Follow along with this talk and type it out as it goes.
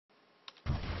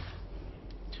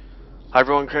Hi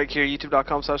everyone, Craig here,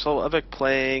 youtube.com/levelovepic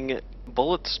playing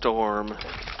Bulletstorm.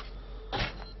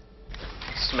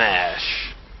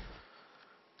 Smash.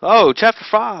 Oh, Chapter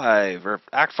 5, or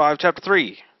Act 5, Chapter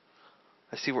 3.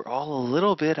 I see we're all a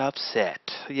little bit upset.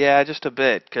 Yeah, just a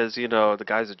bit, because, you know, the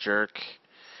guy's a jerk,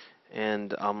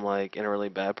 and I'm, like, in a really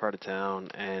bad part of town,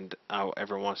 and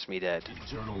everyone wants me dead.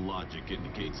 Internal logic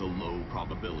indicates a low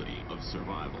probability of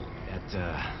survival.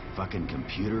 That, fucking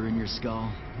computer in your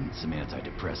skull needs some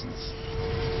antidepressants.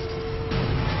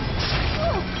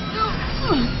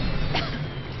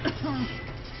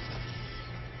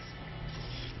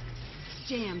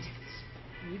 Jammed.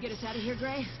 Can you get us out of here,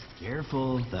 Gray?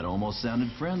 Careful, that almost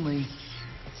sounded friendly.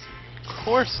 Of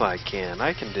course I can.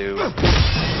 I can do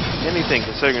anything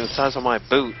considering the size of my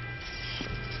boot.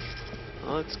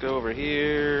 Let's go over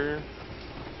here.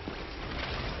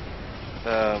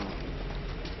 I'm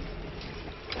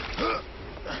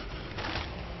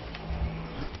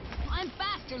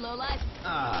faster, lowlife.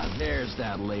 Ah, there's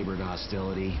that labored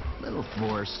hostility. Little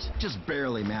forced, just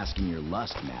barely masking your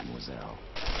lust, mademoiselle.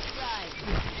 Right.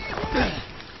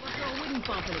 We'll throw a wooden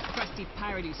bump at a crusty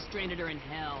pirate who stranded her in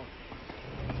hell.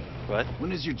 What? When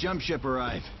does your jump ship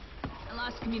arrive? I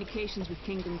lost communications with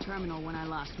Kingdom Terminal when I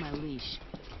lost my leash.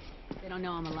 They don't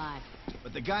know I'm alive.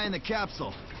 But the guy in the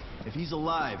capsule, if he's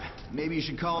alive, maybe you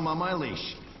should call him on my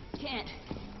leash. Can't.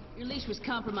 Your leash was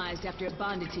compromised after it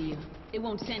bonded to you. It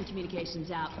won't send communications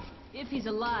out. If he's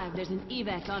alive, there's an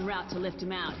evac en route to lift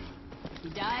him out. If he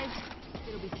dies,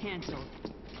 it'll be canceled.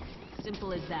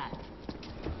 Simple as that.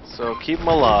 So keep him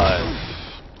alive.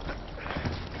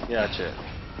 Gotcha.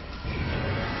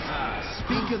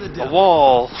 Speak of the devil. A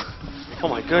wall. Oh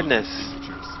my goodness.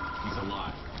 He's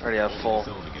alive. Already have full.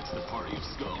 Against the party of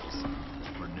skulls.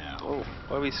 For now. Oh,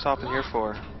 what are we stopping here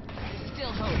for?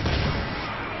 Still hope.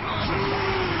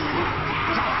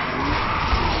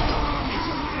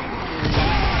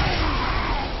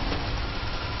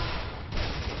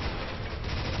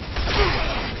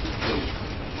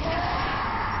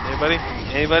 Anybody?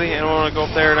 Anybody? Anyone want to go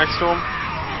up there next to him?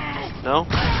 No?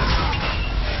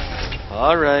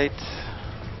 Alright.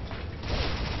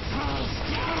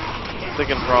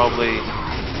 Thinking probably this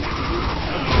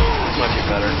might be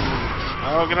better.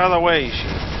 Oh, get out of the way, you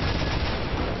shit.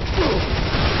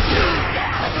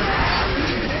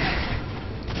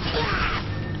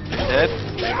 You dead?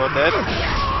 You both dead?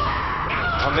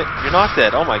 You're not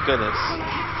dead. Oh my goodness.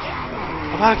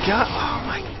 Oh my god. Oh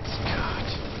my god.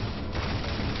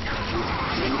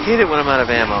 I hate it when I'm out of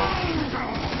ammo.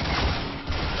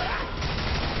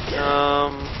 How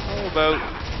about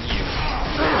you?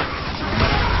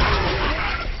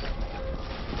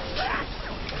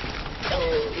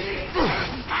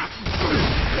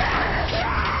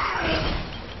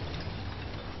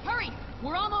 Hurry!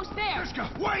 We're almost there!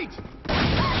 Wait!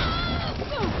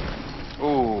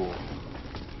 Ooh.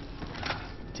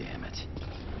 Damn it.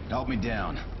 Help me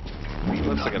down. We do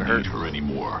Looks not like it need hurt. her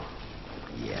anymore.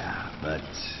 Yeah, but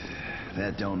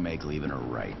that don't make leaving her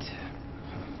right.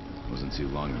 Wasn't too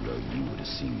long ago you would have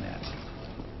seen that.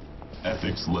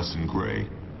 Ethics lesson, Gray.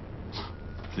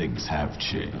 Things have Oh,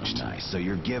 changed. nice. So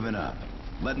you're giving up?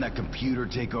 Letting that computer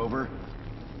take over?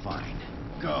 Fine.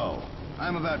 Go.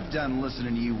 I'm about done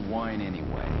listening to you whine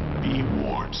anyway. Be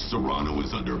warned, Serrano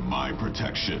is under my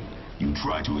protection. You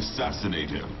try to assassinate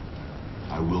him.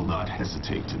 I will not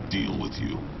hesitate to deal with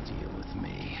you. Deal with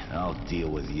me. I'll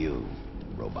deal with you,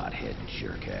 robot head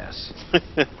jerk ass.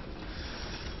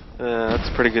 That's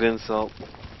a pretty good insult.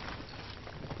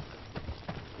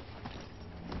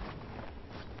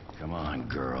 Come on,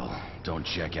 girl. Don't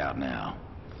check out now.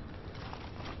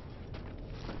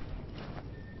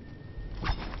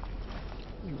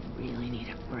 You really need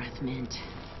a breath mint.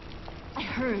 I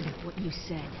heard what you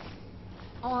said.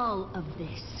 All of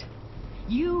this.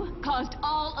 You caused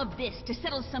all of this to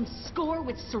settle some score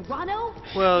with Serrano?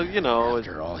 Well, you know, it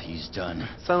After all he's done,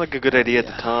 sounded like a good idea at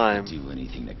the time. I'd do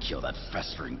anything to kill that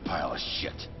festering pile of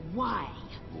shit. Why?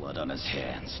 Blood on his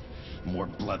hands. More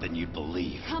blood than you'd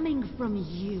believe. Coming from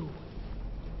you.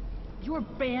 Your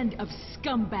band of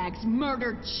scumbags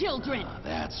murdered children!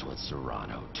 That's what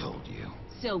Serrano told you.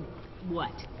 So,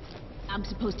 what? I'm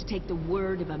supposed to take the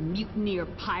word of a mutineer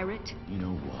pirate? You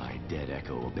know why Dead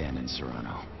Echo abandoned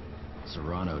Serrano?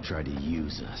 Serrano tried to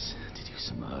use us to do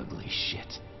some ugly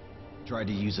shit. Tried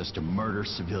to use us to murder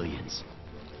civilians,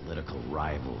 political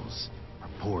rivals,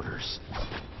 reporters,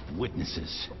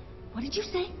 witnesses. What did you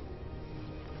say?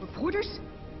 Reporters?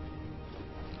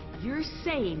 You're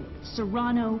saying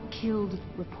Serrano killed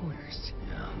reporters?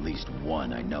 Yeah, at least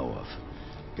one I know of.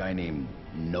 Guy named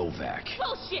Novak.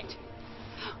 Bullshit!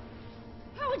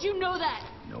 How would you know that?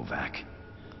 Novak?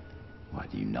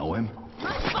 What, you know him?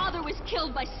 My father father was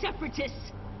killed by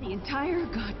separatists. The entire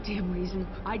goddamn reason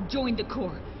I joined the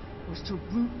Corps was to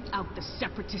root out the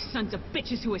separatist sons of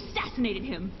bitches who assassinated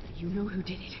him. You know who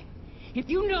did it. If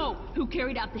you know who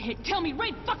carried out the hit, tell me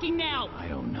right fucking now! I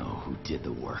don't know who did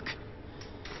the work,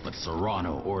 but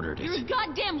Serrano ordered it. You're a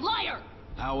goddamn liar!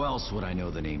 How else would I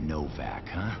know the name Novak,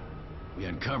 huh? We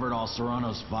uncovered all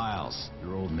Serrano's files.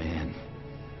 Your old man.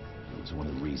 It was one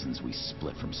of the reasons we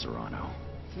split from Serrano.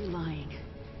 If you're lying,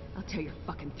 I'll tear your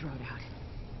fucking throat out.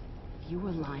 If you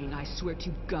are lying, I swear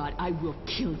to God, I will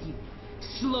kill you.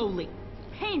 Slowly.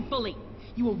 Painfully.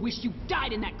 You will wish you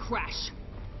died in that crash.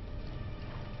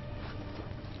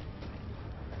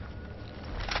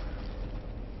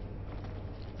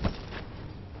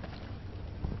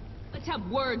 Let's have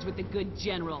words with the good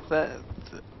general.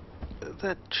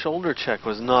 That shoulder check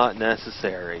was not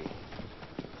necessary.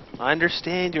 I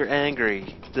understand you're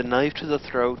angry. The knife to the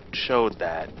throat showed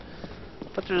that.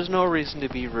 But there's no reason to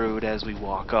be rude as we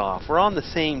walk off. We're on the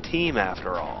same team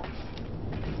after all.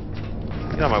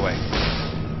 Get out of my way.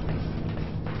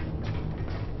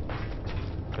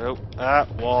 Oh,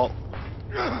 wall.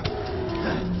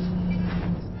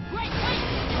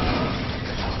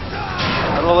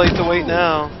 I don't like to wait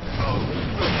now.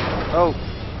 Oh.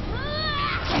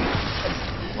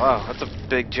 Wow, that's a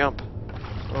big jump.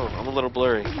 Oh, I'm a little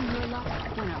blurry. You're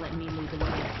not letting me lead the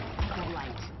way. All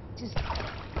right. Just stay close.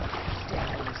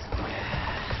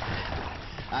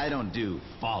 I don't do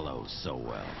follow so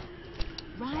well.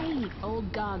 Right.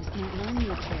 Old dogs can't learn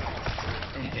new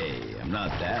tricks. Hey, I'm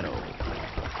not that old.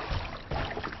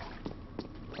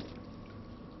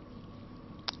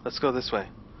 Let's go this way.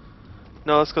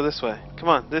 No, let's go this way. Come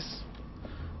on, this.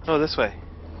 No, this way.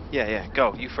 Yeah,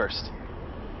 go. You first.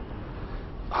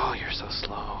 Oh, you're so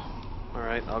slow.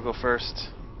 Alright, I'll go first.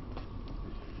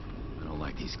 I don't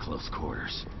like these close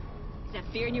quarters. Is that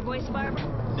fear in your voice, Barb?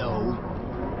 No.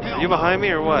 Are you behind me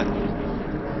or what?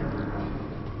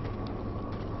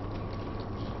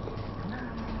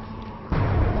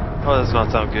 Oh, that does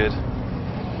not sound good.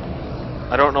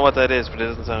 I don't know what that is, but it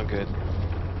doesn't sound good.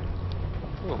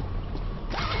 Ooh.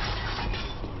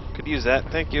 Could use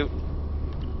that, thank you.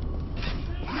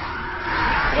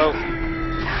 Oh.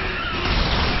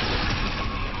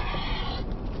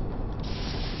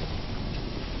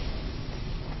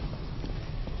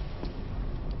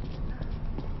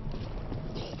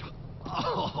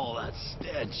 Oh, that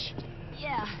stench.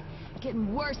 Yeah.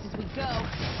 Getting worse as we go.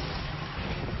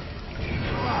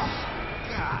 Oh,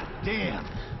 God damn.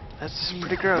 That's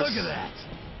pretty gross. Look at that.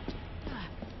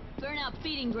 Burnout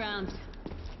feeding grounds.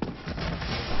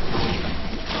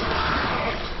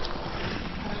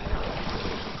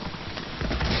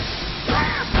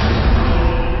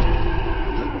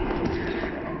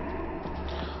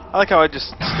 I like how I just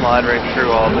slide right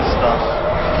through all this stuff.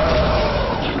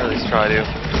 Or at least try to.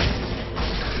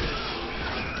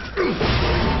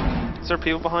 Is there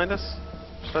people behind us?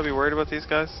 Should I be worried about these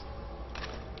guys?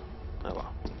 Oh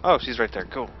well. Oh, she's right there.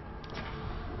 Cool.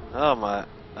 Oh my.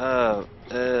 Oh.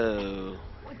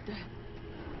 What the?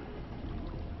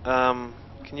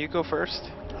 Can you go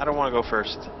first? I don't want to go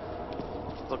first.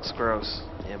 Looks gross.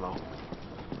 Ammo.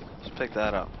 Just pick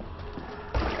that up.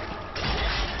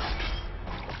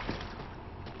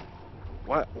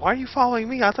 What? Why are you following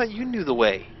me? I thought you knew the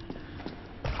way.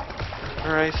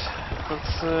 Alright.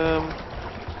 Let's,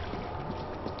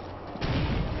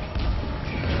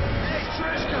 Hey,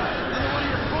 Trishka! Another one of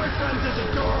your boyfriends at the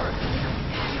door!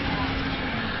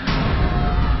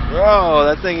 oh,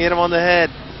 that thing hit him on the head.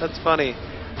 That's funny.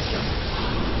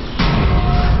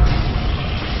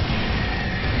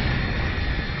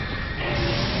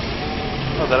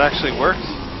 Oh, that actually worked.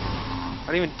 I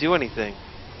didn't even do anything.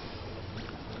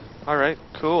 Alright,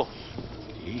 cool.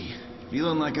 Gee,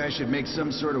 feeling like I should make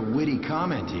some sort of witty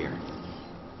comment here.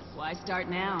 Why start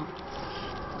now?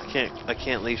 I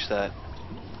can't leash that.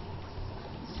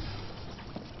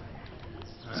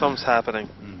 Something's happening.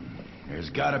 There's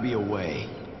gotta be a way.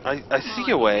 I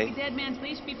see a way. Take a dead man's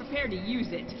leash, be prepared to use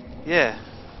it. Yeah.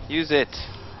 Use it.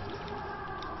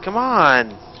 Come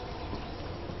on.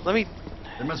 Let me...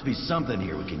 There must be something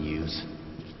here we can use.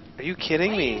 Are you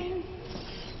kidding me?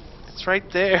 It's right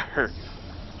there.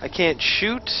 I can't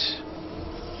shoot.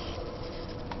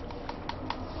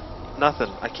 Nothing.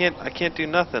 I can't do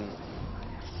nothing.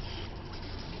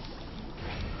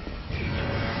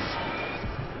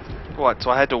 What? So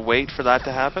I had to wait for that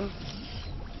to happen?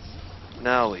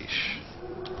 Now leash.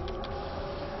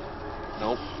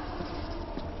 Nope.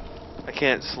 I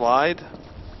can't slide.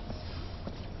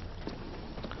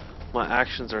 My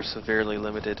actions are severely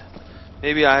limited.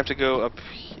 Maybe I have to go up.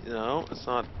 No, it's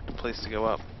not a place to go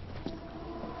up.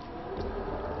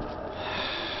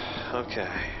 Okay.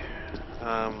 Do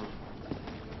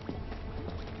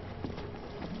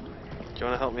you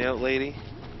want to help me out, lady?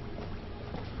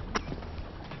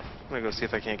 I'm gonna go see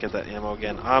if I can't get that ammo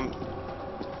again. I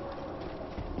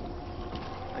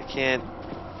can't.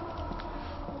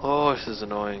 Oh, this is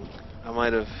annoying. I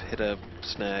might have hit a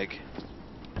snag.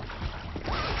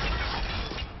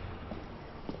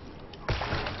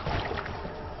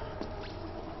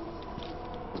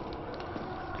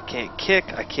 I can't kick,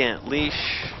 I can't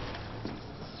leash.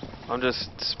 I'm just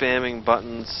spamming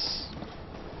buttons.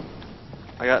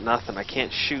 I got nothing, I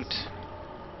can't shoot.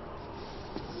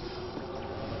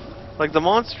 Like, the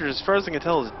monster, as far as I can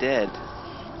tell, is dead.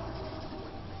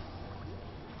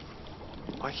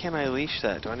 Why can't I leash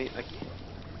that? Do I need...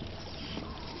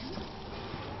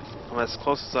 I'm as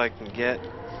close as I can get.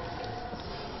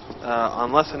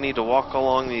 Unless I need to walk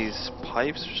along these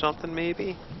pipes or something,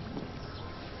 maybe?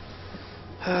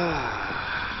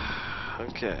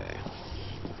 Okay.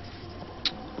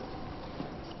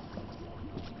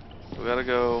 We gotta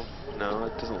go... No,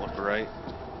 it doesn't look right.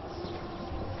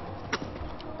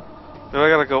 Do I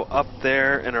gotta go up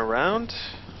there and around?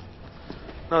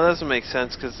 No, that doesn't make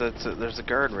sense because there's a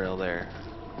guardrail there.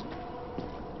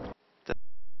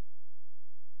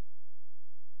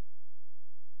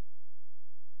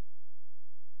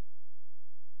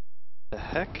 The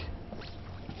heck?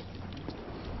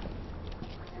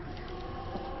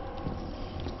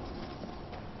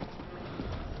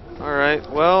 Alright,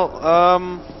 well,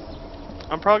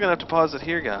 I'm probably gonna have to pause it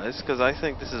here, guys, because I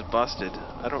think this is busted.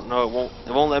 I don't know,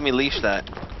 it won't let me leash that.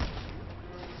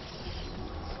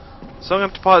 So I'm gonna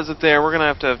have to pause it there. We're gonna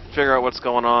have to figure out what's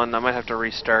going on. I might have to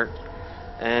restart.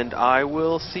 And I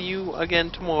will see you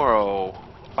again tomorrow.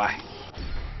 Bye.